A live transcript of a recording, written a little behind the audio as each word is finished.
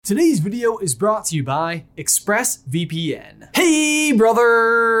Today's video is brought to you by ExpressVPN. Hey,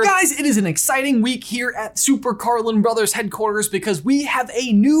 brother! Guys, it is an exciting week here at Super Carlin Brothers headquarters because we have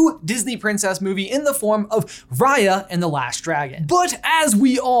a new Disney princess movie in the form of Raya and the Last Dragon. But as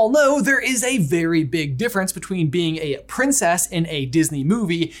we all know, there is a very big difference between being a princess in a Disney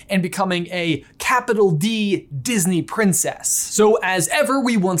movie and becoming a capital D Disney princess. So as ever,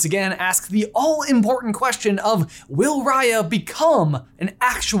 we once again ask the all-important question of, will Raya become an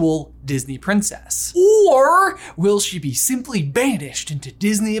actual Disney princess? Or will she be simply banished into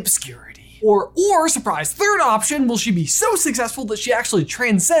Disney obscurity? Or surprise, third option, will she be so successful that she actually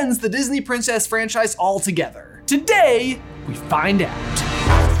transcends the Disney princess franchise altogether? Today, we find out.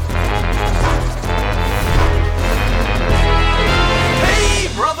 Hey,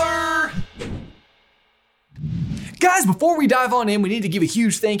 brother! Guys, before we dive on in, we need to give a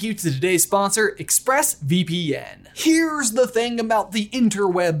huge thank you to today's sponsor, ExpressVPN. Here's the thing about the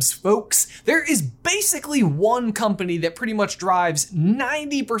interwebs, folks. There is basically one company that pretty much drives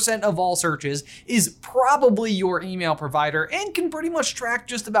 90% of all searches, is probably your email provider, and can pretty much track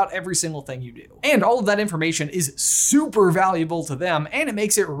just about every single thing you do. And all of that information is super valuable to them, and it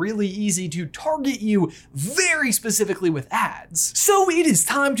makes it really easy to target you very specifically with ads. So it is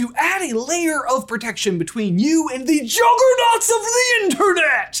time to add a layer of protection between you and the juggernauts of the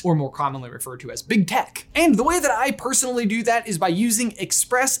internet, or more commonly referred to as big tech. And the way that I personally do that is by using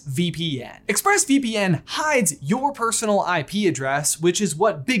ExpressVPN. ExpressVPN hides your personal IP address, which is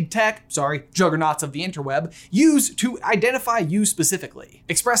what big tech, juggernauts of the interweb, use to identify you specifically.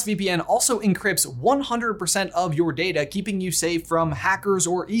 ExpressVPN also encrypts 100% of your data, keeping you safe from hackers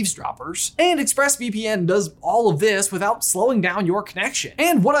or eavesdroppers. And ExpressVPN does all of this without slowing down your connection.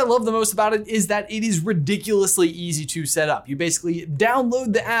 And what I love the most about it is that it is ridiculously easy to set up. You basically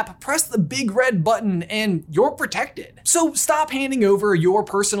download the app, press the big red button, and you're protected. So stop handing over your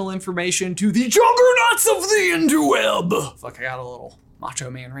personal information to the juggernauts of the interweb. Fuck, I got a little Macho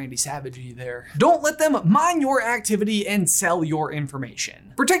Man Randy Savage-y there. Don't let them mine your activity and sell your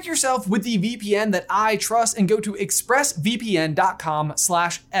information. Protect yourself with the VPN that I trust and go to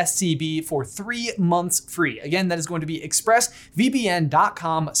expressvpn.com/SCB for 3 months free. Again, that is going to be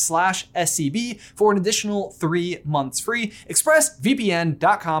expressvpn.com/SCB for an additional 3 months free.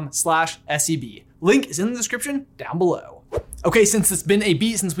 expressvpn.com/SCB. Link is in the description down below. Okay, since it's been a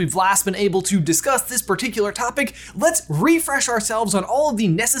beat since we've last been able to discuss this particular topic, let's refresh ourselves on all of the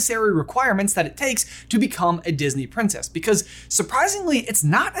necessary requirements that it takes to become a Disney princess, because surprisingly, it's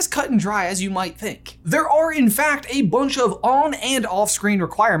not as cut and dry as you might think. There are in fact a bunch of on and off-screen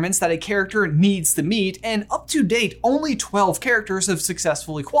requirements that a character needs to meet, and up to date, only 12 characters have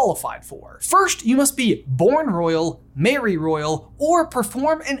successfully qualified for. First, you must be born royal, marry royal, or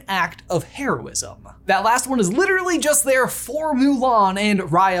perform an act of heroism. That last one is literally just there for Mulan, and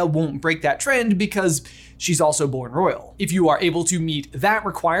Raya won't break that trend because she's also born royal. If you are able to meet that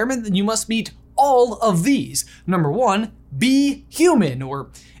requirement, then you must meet all of these. Number 1, be human,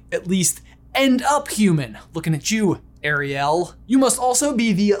 or at least end up human. Looking at you, Ariel. You must also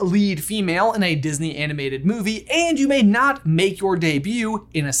be the lead female in a Disney animated movie, and you may not make your debut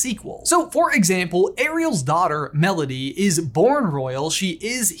in a sequel. So for example, Ariel's daughter, Melody, is born royal, she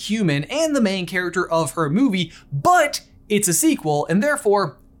is human and the main character of her movie, but it's a sequel and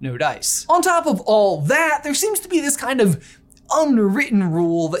therefore no dice. On top of all that, there seems to be this kind of unwritten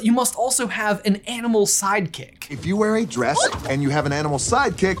rule that you must also have an animal sidekick. If you wear a dress and you have an animal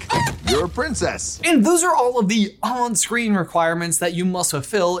sidekick, you're a princess. And those are all of the on-screen requirements that you must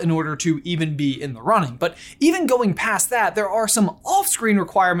fulfill in order to even be in the running. But even going past that, there are some off-screen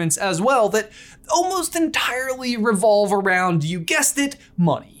requirements as well that almost entirely revolve around, you guessed it,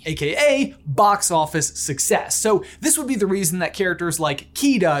 money, aka box office success. So this would be the reason that characters like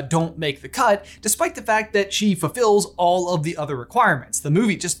Kida don't make the cut, despite the fact that she fulfills all of the other requirements. The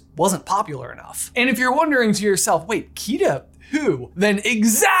movie just wasn't popular enough. And if you're wondering to yourself, wait, Kida who? Then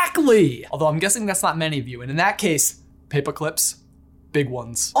exactly! Although I'm guessing that's not many of you, and in that case, paperclips. Big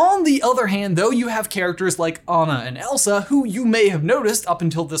ones. On the other hand, though, you have characters like Anna and Elsa, who you may have noticed up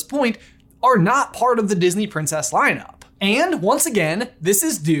until this point are not part of the Disney princess lineup. And once again, this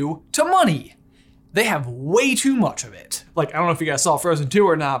is due to money. They have way too much of it. Like, I don't know if you guys saw Frozen 2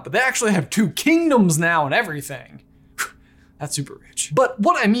 or not, but they actually have 2 kingdoms now and everything. That's super rich. But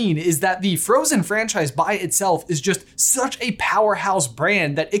what I mean is that the Frozen franchise by itself is just such a powerhouse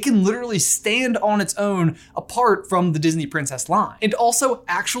brand that it can literally stand on its own apart from the Disney Princess line. And also,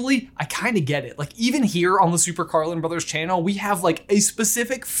 actually, I kind of get it. Like, even here on the Super Carlin Brothers channel, we have like a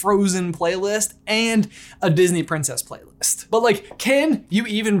specific Frozen playlist and a Disney Princess playlist. But like, can you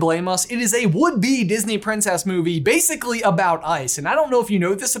even blame us? It is a would-be Disney Princess movie basically about ice. And I don't know if you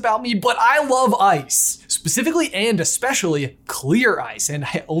know this about me, but I love ice. Specifically and especially clear ice. And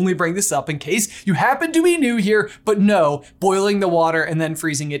I only bring this up in case you happen to be new here, but no, boiling the water and then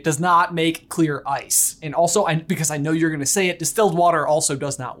freezing it does not make clear ice. And also, because I know you're gonna say it, distilled water also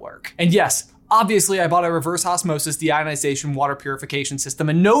does not work. And yes, obviously, I bought a reverse osmosis deionization water purification system,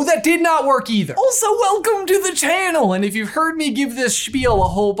 and no, that did not work either. Also, welcome to the channel, and if you've heard me give this spiel a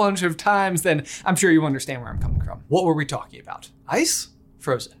whole bunch of times, then I'm sure you understand where I'm coming from. What were we talking about? Ice?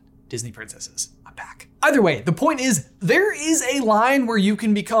 Frozen. Disney princesses. I'm back. Either way, the point is, there is a line where you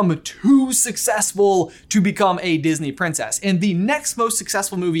can become too successful to become a Disney princess, and the next most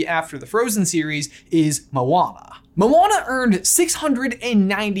successful movie after the Frozen series is Moana. Moana earned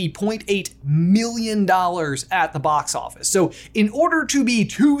 $690.8 million at the box office. So in order to be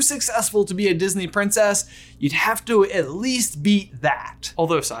too successful to be a Disney princess, you'd have to at least beat that.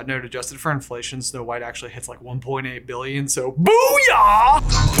 Although, side note, adjusted for inflation, Snow White actually hits like 1.8 billion, so booyah!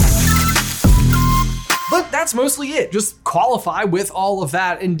 But that's mostly it. Just qualify with all of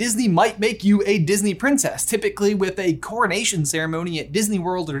that, and Disney might make you a Disney princess, typically with a coronation ceremony at Disney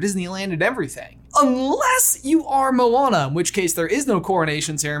World or Disneyland and everything. Unless you are Moana, in which case there is no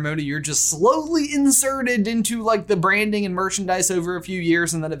coronation ceremony, you're just slowly inserted into like the branding and merchandise over a few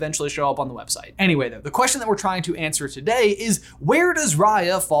years and then eventually show up on the website. Anyway though, the question that we're trying to answer today is, where does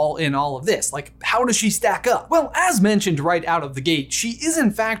Raya fall in all of this? Like, how does she stack up? Well, as mentioned right out of the gate, she is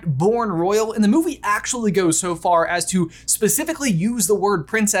in fact born royal, and the movie actually goes so far as to specifically use the word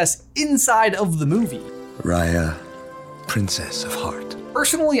princess inside of the movie. Raya, Princess of Heart.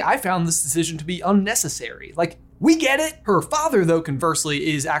 Personally, I found this decision to be unnecessary. Like, we get it. Her father, though,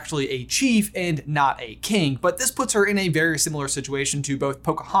 conversely, is actually a chief and not a king, but this puts her in a very similar situation to both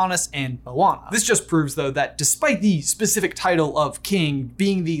Pocahontas and Moana. This just proves, though, that despite the specific title of king,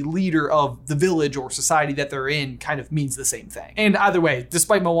 being the leader of the village or society that they're in kind of means the same thing. And either way,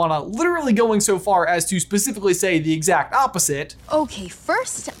 despite Moana literally going so far as to specifically say the exact opposite, okay,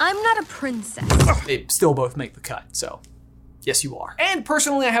 first, I'm not a princess. They still both make the cut, so yes, you are. And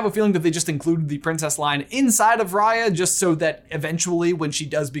personally, I have a feeling that they just included the princess line inside of Raya just so that eventually when she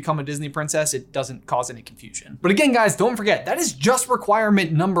does become a Disney princess, it doesn't cause any confusion. But again, guys, don't forget, that is just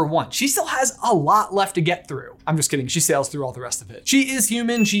requirement number 1. She still has a lot left to get through. I'm just kidding, she sails through all the rest of it. She is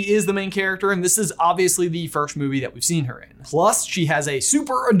human, she is the main character, and this is obviously the first movie that we've seen her in. Plus, she has a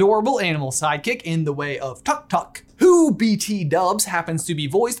super adorable animal sidekick in the way of Tuk Tuk, who BT dubs happens to be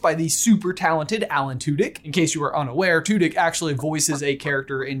voiced by the super talented Alan Tudyk. In case you are unaware, Tudyk actually voices a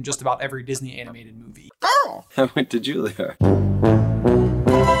character in just about every Disney animated movie. Oh! I went to Julia.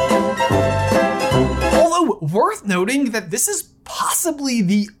 Although, worth noting that this is possibly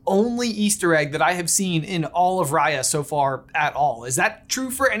the only Easter egg that I have seen in all of Raya so far at all. Is that true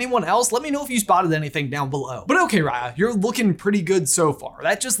for anyone else? Let me know if you spotted anything down below. But okay, Raya, you're looking pretty good so far.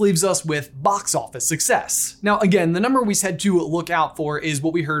 That just leaves us with box office success. Now, again, the number we said to look out for is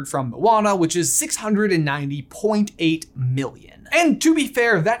what we heard from Moana, which is $690.8 million. And to be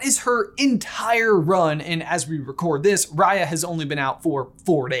fair, that is her entire run, and as we record this, Raya has only been out for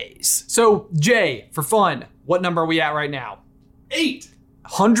 4 days. So, Jay, for fun, what number are we at right now? 8.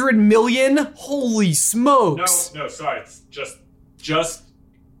 100 million? Holy smokes. No, sorry, it's just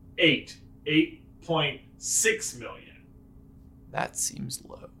 8. 8.6 million. That seems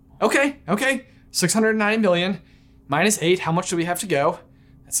low. Okay. 690 million minus 8, how much do we have to go?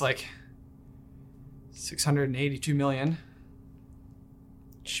 That's like 682 million.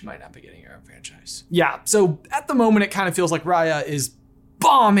 She might not be getting her own franchise. Yeah, so at the moment, it kind of feels like Raya is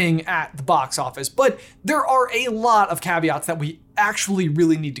bombing at the box office, but there are a lot of caveats that we actually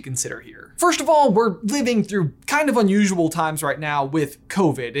really need to consider here. First of all, we're living through kind of unusual times right now with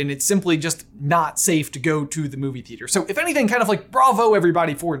COVID, and it's simply just not safe to go to the movie theater. So if anything, kind of like bravo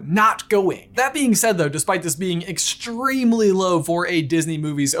everybody for not going. That being said though, despite this being extremely low for a Disney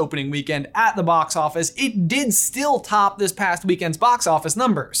movie's opening weekend at the box office, it did still top this past weekend's box office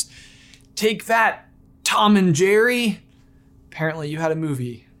numbers. Take that, Tom and Jerry. Apparently you had a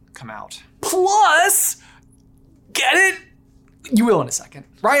movie come out. Plus, get it? You will in a second.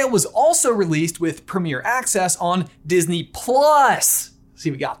 Raya was also released with premiere access on Disney Plus. See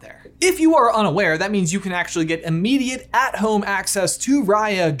what we got there. If you are unaware, that means you can actually get immediate at-home access to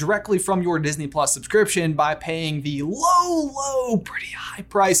Raya directly from your Disney Plus subscription by paying the low, pretty high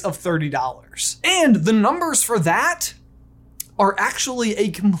price of $30. And the numbers for that are actually a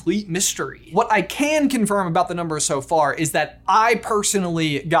complete mystery. What I can confirm about the numbers so far is that I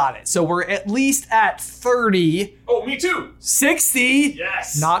personally got it. So we're at least at 30. Oh, me too. 60.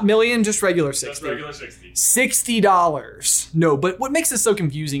 Yes. Not million, just regular 60. Just regular 60. $60. No, but what makes this so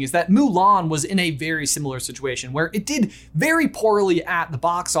confusing is that Mulan was in a very similar situation where it did very poorly at the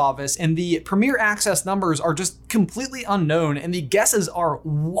box office and the premiere access numbers are just completely unknown and the guesses are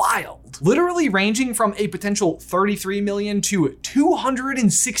wild. Literally ranging from a potential $33 million to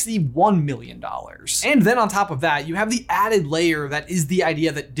 $261 million. And then on top of that, you have the added layer that is the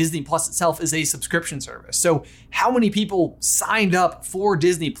idea that Disney Plus itself is a subscription service. So how many people signed up for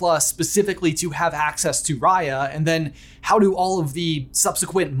Disney Plus specifically to have access to Raya? And then how do all of the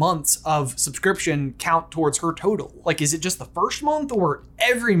subsequent months of subscription count towards her total? Like, is it just the first month or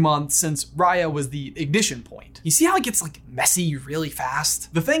every month since Raya was the ignition point? You see how it gets like messy really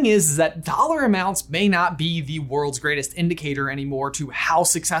fast? The thing is that dollar amounts may not be the world's greatest indicator anymore to how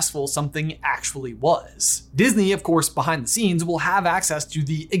successful something actually was. Disney, of course, behind the scenes will have access to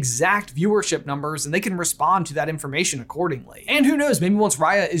the exact viewership numbers and they can respond to that information accordingly. And who knows, maybe once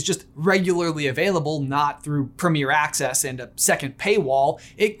Raya is just regularly available, not through Premier Access and a second paywall,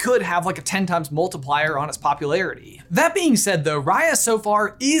 it could have like a 10 times multiplier on its popularity. That being said though, Raya so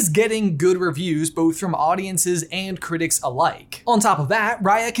far is getting good reviews both from audiences and critics alike. On top of that,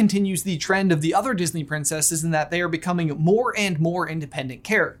 Raya continues the trend of the other Disney princesses in that they are becoming more and more independent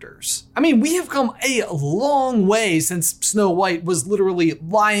characters. I mean, we have come a long way since Snow White was literally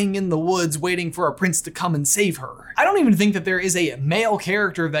lying in the woods waiting for a prince to come and save her. I don't even think that there is a male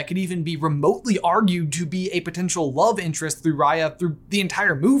character that could even be remotely argued to be a potential love interest through Raya through the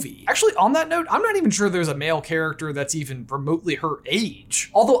entire movie. Actually, on that note, I'm not even sure there's a male character that's even remotely her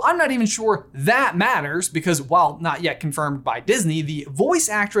age. Although I'm not even sure that matters because while not yet confirmed by Disney, the voice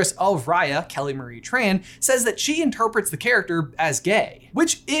actress of Raya, Kelly Marie Tran, says that she interprets the character as gay,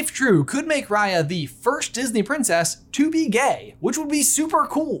 which if true could make Raya the first Disney princess to be gay, which would be super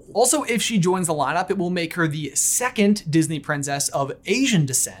cool. Also, if she joins the lineup, it will make her the second Disney princess of Asian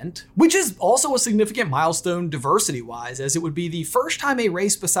descent, which is also a significant milestone diversity-wise, as it would be the first time a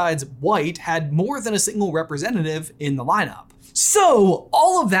race besides white had more than a single representative in the lineup. So,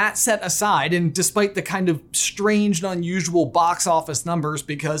 all of that set aside, and despite the kind of strange and unusual box office numbers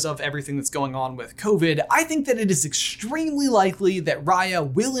because of everything that's going on with COVID, I think that it is extremely likely that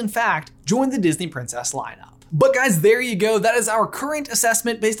Raya will in fact join the Disney Princess lineup. But guys, there you go. That is our current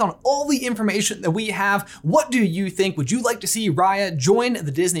assessment based on all the information that we have. What do you think? Would you like to see Raya join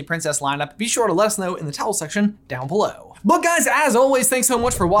the Disney Princess lineup? Be sure to let us know in the tell section down below. But guys, as always, thanks so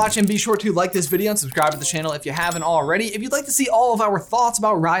much for watching. Be sure to like this video and subscribe to the channel if you haven't already. If you'd like to see all of our thoughts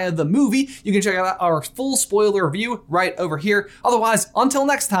about Raya the movie, you can check out our full spoiler review right over here. Otherwise, until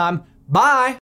next time, bye!